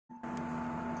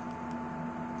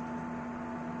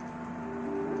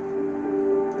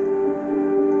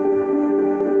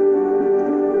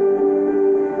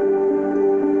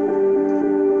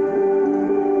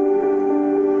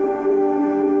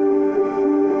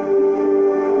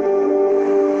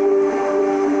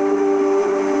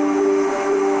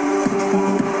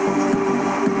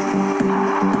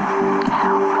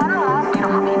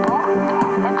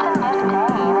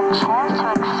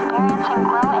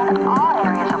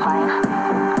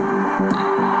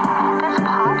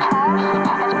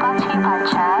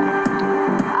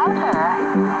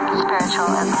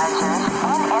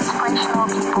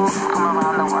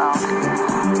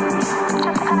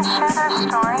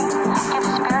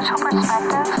neutral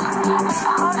perspectives, and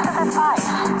positive advice.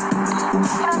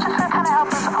 Just to kind of help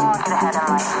us all get ahead in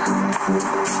life.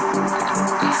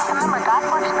 Remember, God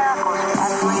works miracles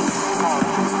every day.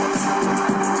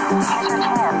 Here's your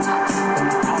chance.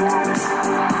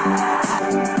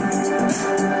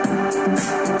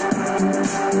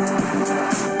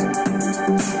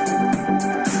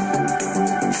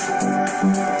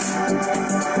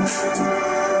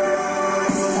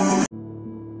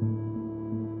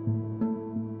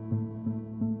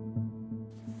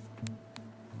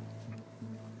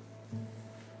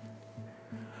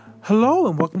 Hello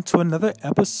and welcome to another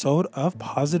episode of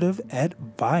Positive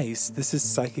Advice. This is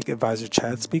Psychic Advisor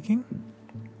Chad speaking.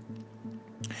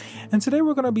 And today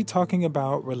we're going to be talking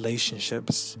about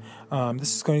relationships.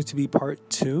 This is going to be part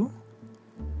 2.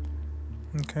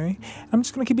 Okay. I'm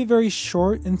just going to keep it very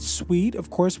short and sweet. Of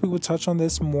course, we will touch on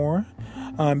this more.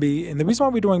 And the reason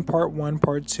why we're doing part 1,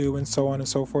 part 2, and so on and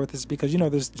so forth is because,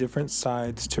 there's different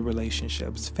sides to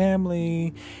relationships.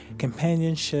 Family,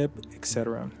 companionship,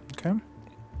 etc. Okay.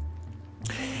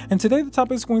 And today the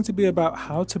topic is going to be about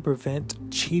how to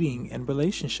prevent cheating in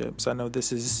relationships. I know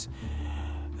this is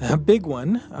a big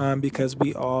one because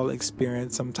we all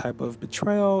experience some type of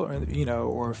betrayal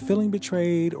or feeling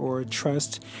betrayed or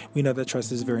trust. We know that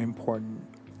trust is very important.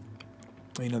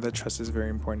 We know that trust is very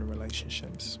important in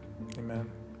relationships. Amen.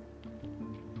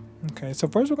 Okay, so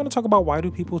first we're going to talk about why do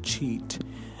people cheat.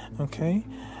 Okay.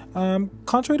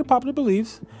 Contrary to popular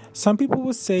beliefs, some people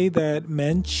will say that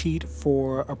men cheat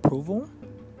for approval,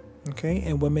 okay,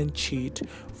 and women cheat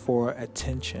for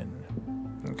attention,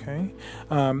 okay,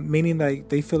 meaning like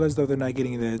they feel as though they're not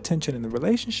getting the attention in the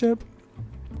relationship,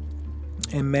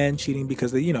 and men cheating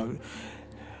because they,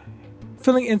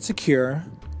 feeling insecure,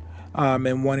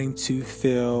 and wanting to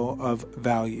feel of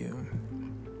value,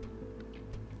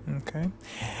 okay.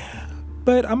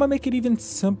 But I'm going to make it even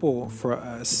simple for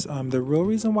us. The real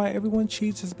reason why everyone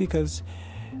cheats is because,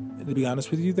 to be honest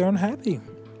with you, they're unhappy.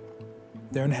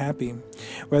 They're unhappy,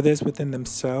 whether it's within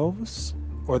themselves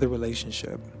or the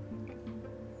relationship.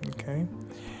 Okay?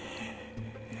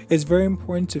 It's very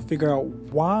important to figure out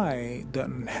why the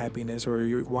unhappiness or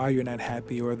why you're not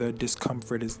happy or the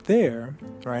discomfort is there,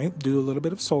 right? Do a little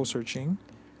bit of soul searching.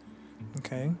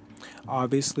 Okay?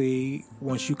 Obviously,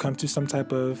 once you come to some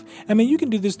type of, you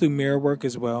can do this through mirror work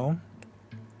as well.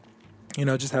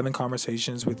 Just having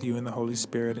conversations with you and the Holy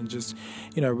Spirit and just,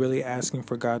 really asking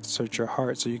for God to search your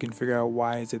heart so you can figure out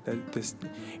why is it that this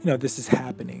is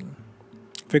happening.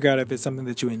 Figure out if it's something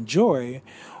that you enjoy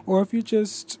or if you're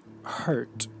just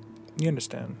hurt. You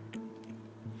understand?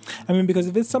 Because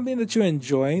if it's something that you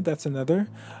enjoy, that's another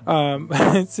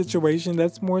situation.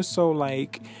 That's more so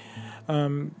like,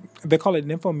 they call it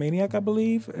nymphomaniac, I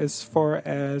believe, as far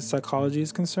as psychology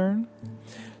is concerned.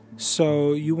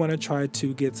 So you want to try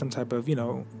to get some type of,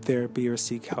 therapy or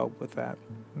seek help with that.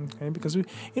 Okay, because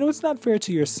it's not fair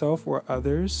to yourself or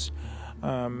others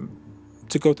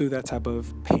to go through that type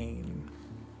of pain.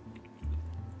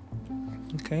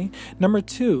 Okay. Number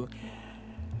 2,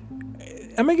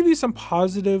 I'm gonna give you some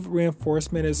positive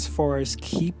reinforcement as far as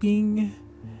keeping,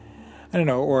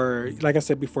 or like I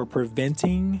said before,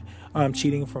 preventing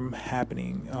cheating from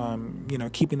happening.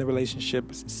 Keeping the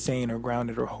relationship sane or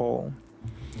grounded or whole.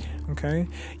 Okay,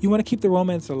 you want to keep the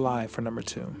romance alive for number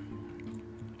 2.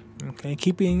 Okay,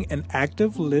 keeping an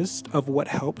active list of what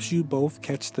helps you both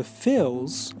catch the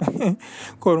feels,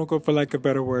 quote unquote, for lack of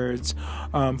better words,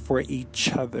 for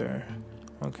each other.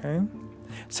 Okay,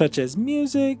 such as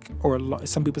music or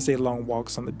some people say long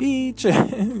walks on the beach.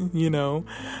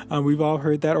 We've all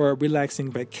heard that, or a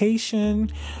relaxing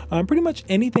vacation. Pretty much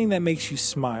anything that makes you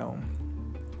smile.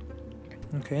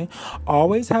 Okay,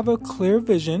 always have a clear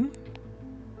vision.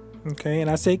 Okay, and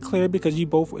I say clear because you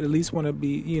both at least want to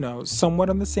be,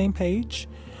 somewhat on the same page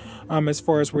as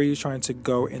far as where you're trying to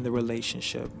go in the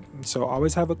relationship. So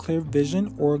always have a clear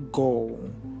vision or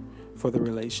goal for the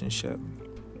relationship.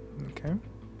 Okay.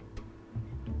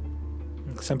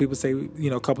 Some people say,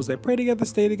 couples that pray together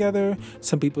stay together.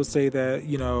 Some people say that,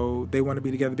 they want to be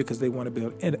together because they want to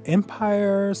build an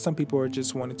empire. Some people are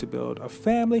just wanting to build a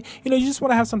family. You just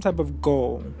want to have some type of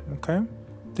goal. Okay.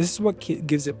 This is what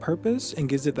gives it purpose and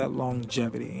gives it that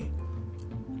longevity.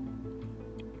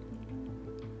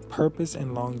 Purpose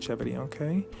and longevity,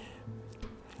 okay?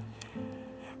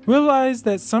 Realize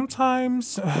that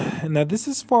sometimes, now this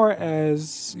is as far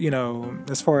as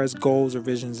goals or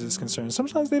visions is concerned,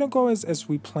 sometimes they don't go as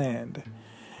we planned.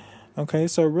 Okay,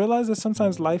 so realize that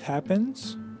sometimes life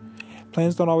happens.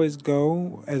 Plans don't always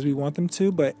go as we want them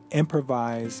to, but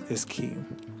improvise is key.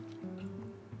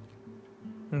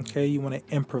 Okay, you want to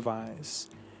improvise.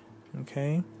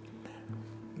 Okay,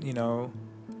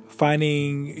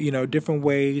 finding, different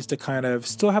ways to kind of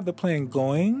still have the plan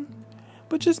going,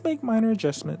 but just make minor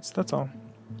adjustments. That's all.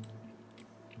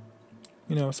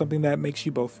 Something that makes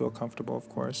you both feel comfortable, of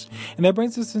course. And that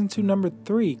brings us into number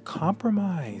 3,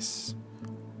 compromise.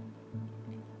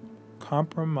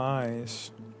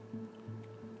 Compromise.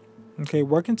 Okay,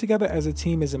 working together as a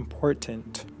team is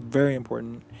important, very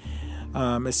important,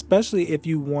 especially if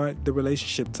you want the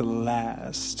relationship to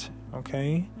last,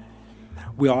 okay?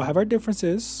 We all have our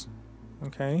differences,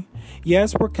 okay?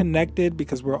 Yes, we're connected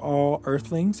because we're all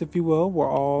earthlings, if you will.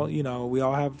 We're all, we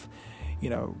all have,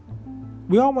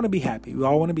 we all want to be happy. We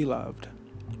all want to be loved.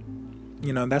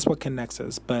 That's what connects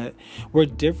us. But we're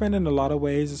different in a lot of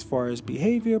ways as far as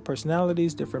behavior,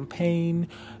 personalities, different pain,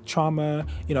 trauma,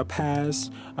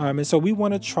 past. And so we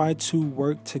want to try to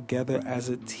work together as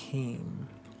a team.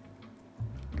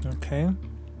 Okay?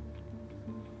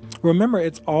 Remember,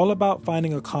 it's all about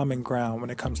finding a common ground when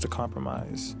it comes to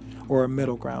compromise, or a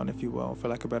middle ground, if you will, for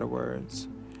lack of better words.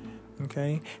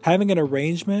 Okay? Having an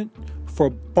arrangement for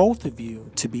both of you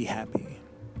to be happy.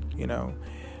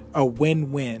 A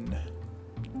win-win,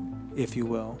 if you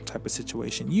will, type of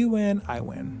situation. You win, I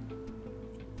win.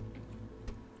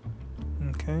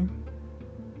 Okay.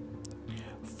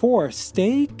 4,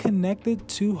 stay connected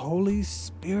to Holy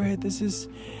Spirit. This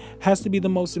has to be the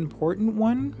most important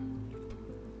one,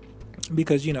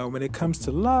 because, when it comes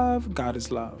to love, God is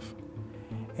love.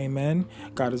 Amen.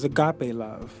 God is agape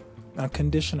love,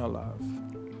 unconditional love.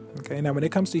 Okay. Now, when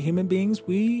it comes to human beings,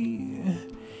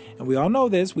 and we all know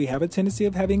this, we have a tendency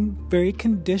of having very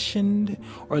conditioned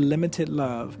or limited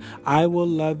love. I will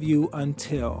love you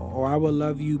until, or I will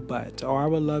love you but, or I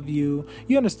will love you,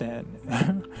 you understand,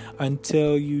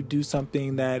 until you do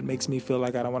something that makes me feel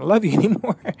like I don't want to love you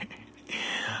anymore.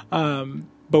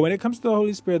 But when it comes to the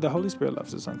Holy Spirit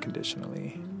loves us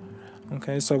unconditionally.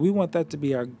 Okay, so we want that to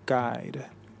be our guide.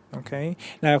 Okay,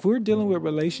 now if we're dealing with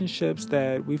relationships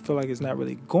that we feel like it's not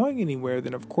really going anywhere,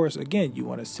 then of course, again, you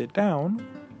want to sit down,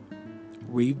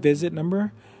 revisit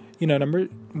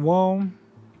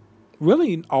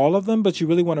really all of them, but you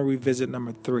really want to revisit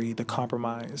number 3, the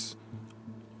compromise.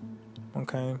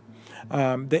 Okay.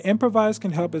 The improvise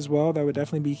can help as well. That would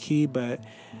definitely be key. But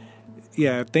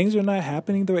yeah, if things are not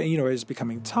happening the way, it's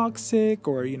becoming toxic,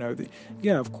 or,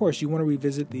 of course you want to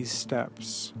revisit these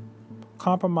steps.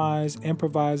 Compromise,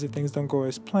 improvise if things don't go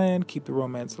as planned, keep the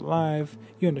romance alive,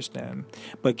 you understand.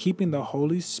 But keeping the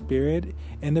Holy Spirit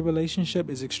in the relationship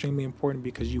is extremely important,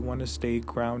 because you want to stay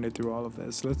grounded through all of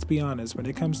this. Let's be honest, when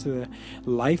it comes to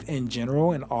life in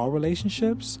general and all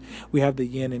relationships, we have the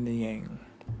yin and the yang.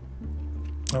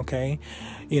 Okay,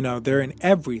 they're in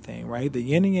everything, right? The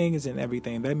yin and yang is in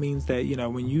everything. That means that,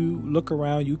 when you look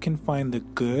around, you can find the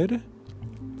good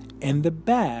and the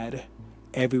bad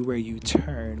everywhere you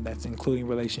turn. That's including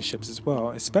relationships as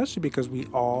well, especially because we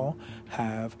all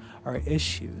have our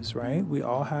issues, right? We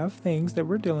all have things that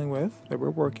we're dealing with, that we're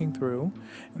working through.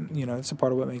 And, it's a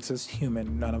part of what makes us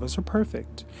human. None of us are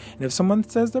perfect. And if someone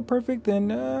says they're perfect, then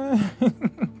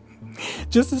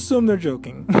just assume they're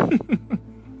joking.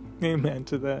 Amen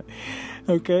to that.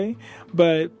 Okay?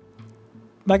 But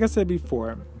like I said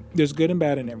before, there's good and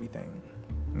bad in everything.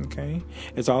 Okay?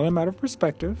 It's all a matter of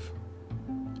perspective.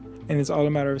 And it's all a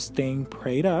matter of staying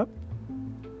prayed up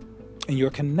and your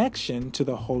connection to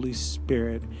the Holy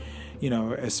Spirit,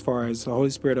 as far as the Holy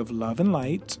Spirit of love and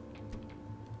light,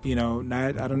 because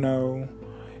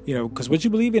what you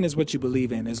believe in is what you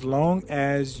believe in, as long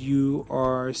as you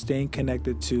are staying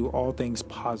connected to all things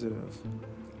positive,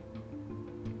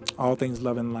 all things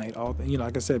love and light,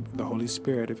 like I said, the Holy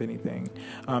Spirit, if anything.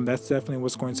 That's definitely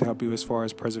what's going to help you as far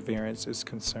as perseverance is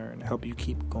concerned, help you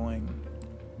keep going.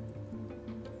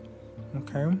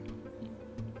 Okay.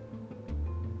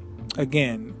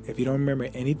 Again, if you don't remember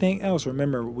anything else,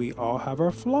 remember we all have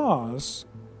our flaws.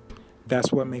 That's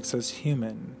what makes us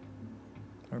human.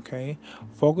 Okay?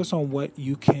 Focus on what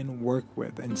you can work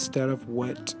with instead of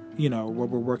what we're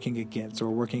working against, or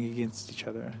working against each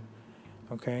other.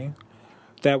 Okay?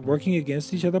 That working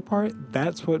against each other part,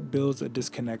 that's what builds a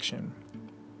disconnection.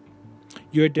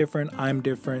 You're different, I'm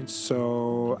different,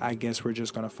 so I guess we're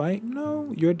just going to fight.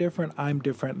 No, you're different, I'm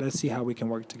different. Let's see how we can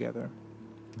work together.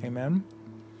 Amen?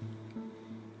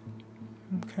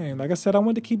 Okay, like I said, I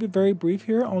wanted to keep it very brief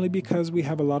here, only because we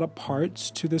have a lot of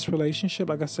parts to this relationship.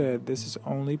 Like I said, this is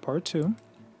only part 2.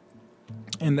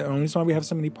 And the only reason why we have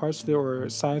so many parts or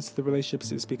sides to the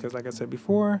relationships is because, like I said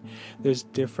before, there's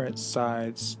different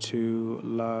sides to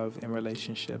love and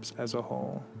relationships as a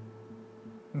whole.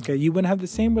 Okay, you wouldn't have the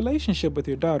same relationship with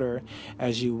your daughter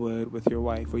as you would with your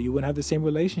wife, or you wouldn't have the same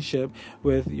relationship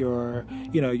with your,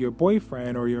 your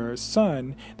boyfriend or your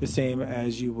son the same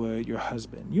as you would your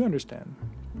husband. You understand?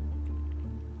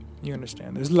 You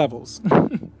understand. There's levels.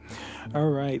 All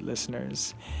right,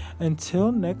 listeners.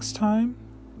 Until next time,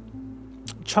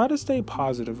 try to stay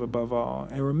positive above all.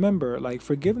 And remember,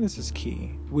 forgiveness is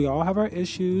key. We all have our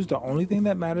issues. The only thing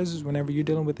that matters is whenever you're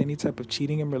dealing with any type of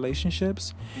cheating in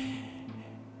relationships,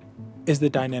 is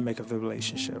the dynamic of the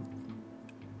relationship.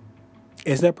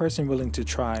 Is that person willing to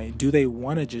try? Do they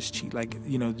want to just cheat?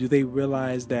 Do they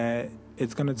realize that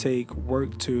it's going to take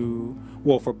work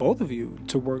for both of you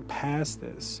to work past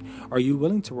this? Are you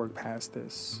willing to work past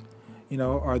this?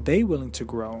 Are they willing to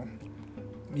grow?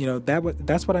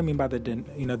 That's what I mean by the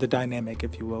dynamic,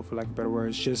 if you will, for lack of better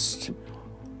words. Just,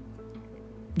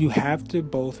 you have to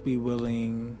both be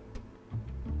willing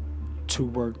to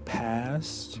work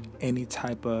past any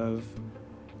type of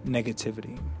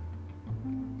negativity,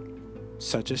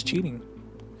 such as cheating.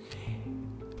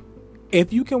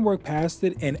 If you can work past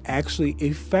it and actually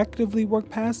effectively work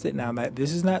past it, now that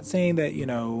this is not saying that,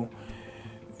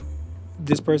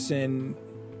 this person,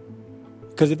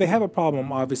 because if they have a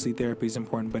problem, obviously therapy is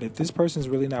important, but if this person's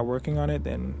really not working on it,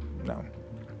 then no.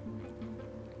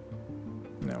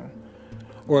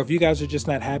 Or if you guys are just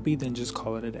not happy, then just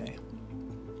call it a day.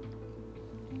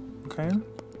 Okay?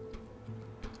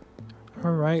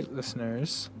 All right,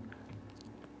 listeners.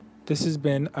 This has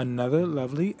been another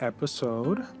lovely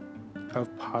episode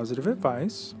of Positive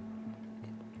Advice.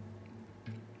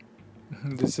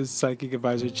 This is Psychic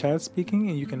Advisor Chad speaking,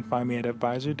 and you can find me at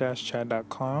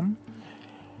advisor-chad.com.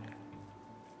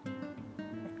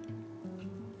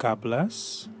 God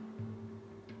bless.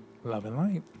 Love and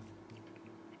light.